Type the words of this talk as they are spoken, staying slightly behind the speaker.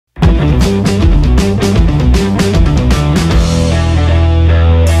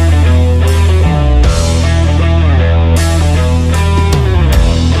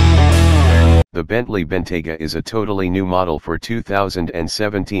Bentley Bentayga is a totally new model for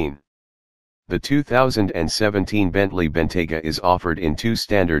 2017. The 2017 Bentley Bentayga is offered in two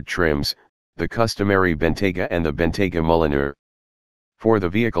standard trims, the customary Bentayga and the Bentayga Mulliner. For the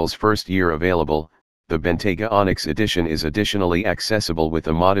vehicle's first year available, the Bentayga Onyx Edition is additionally accessible with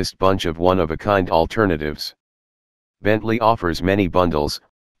a modest bunch of one-of-a-kind alternatives. Bentley offers many bundles,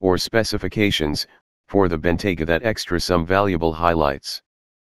 or specifications, for the Bentayga that extra some valuable highlights.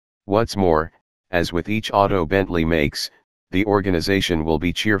 What's more, as with each auto Bentley makes, the organization will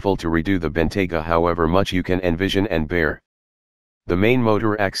be cheerful to redo the Bentayga however much you can envision and bear. The main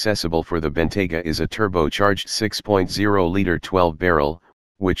motor accessible for the Bentayga is a turbocharged 6.0-liter 12-barrel,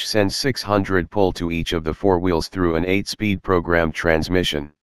 which sends 600 pull to each of the four wheels through an 8-speed programmed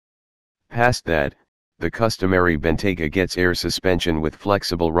transmission. Past that, the customary Bentayga gets air suspension with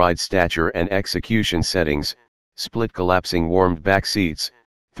flexible ride stature and execution settings, split collapsing warmed back seats,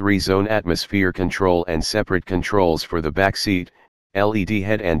 3-zone atmosphere control and separate controls for the back seat, LED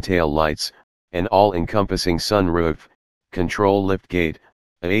head and tail lights, an all-encompassing sunroof, control liftgate,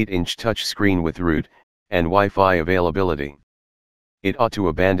 a 8-inch touchscreen with route, and Wi-Fi availability. It ought to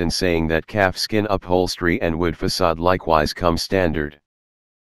abandon saying that calfskin upholstery and wood facade likewise come standard.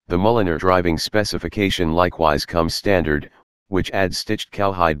 The Mulliner driving specification likewise comes standard, which adds stitched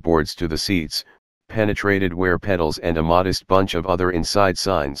cowhide boards to the seats, penetrated wear pedals and a modest bunch of other inside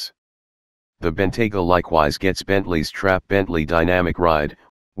signs. The Bentayga likewise gets Bentley's Trap Bentley Dynamic Ride,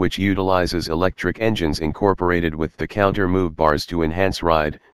 which utilizes electric engines incorporated with the counter move bars to enhance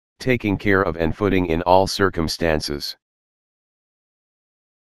ride, taking care of and footing in all circumstances.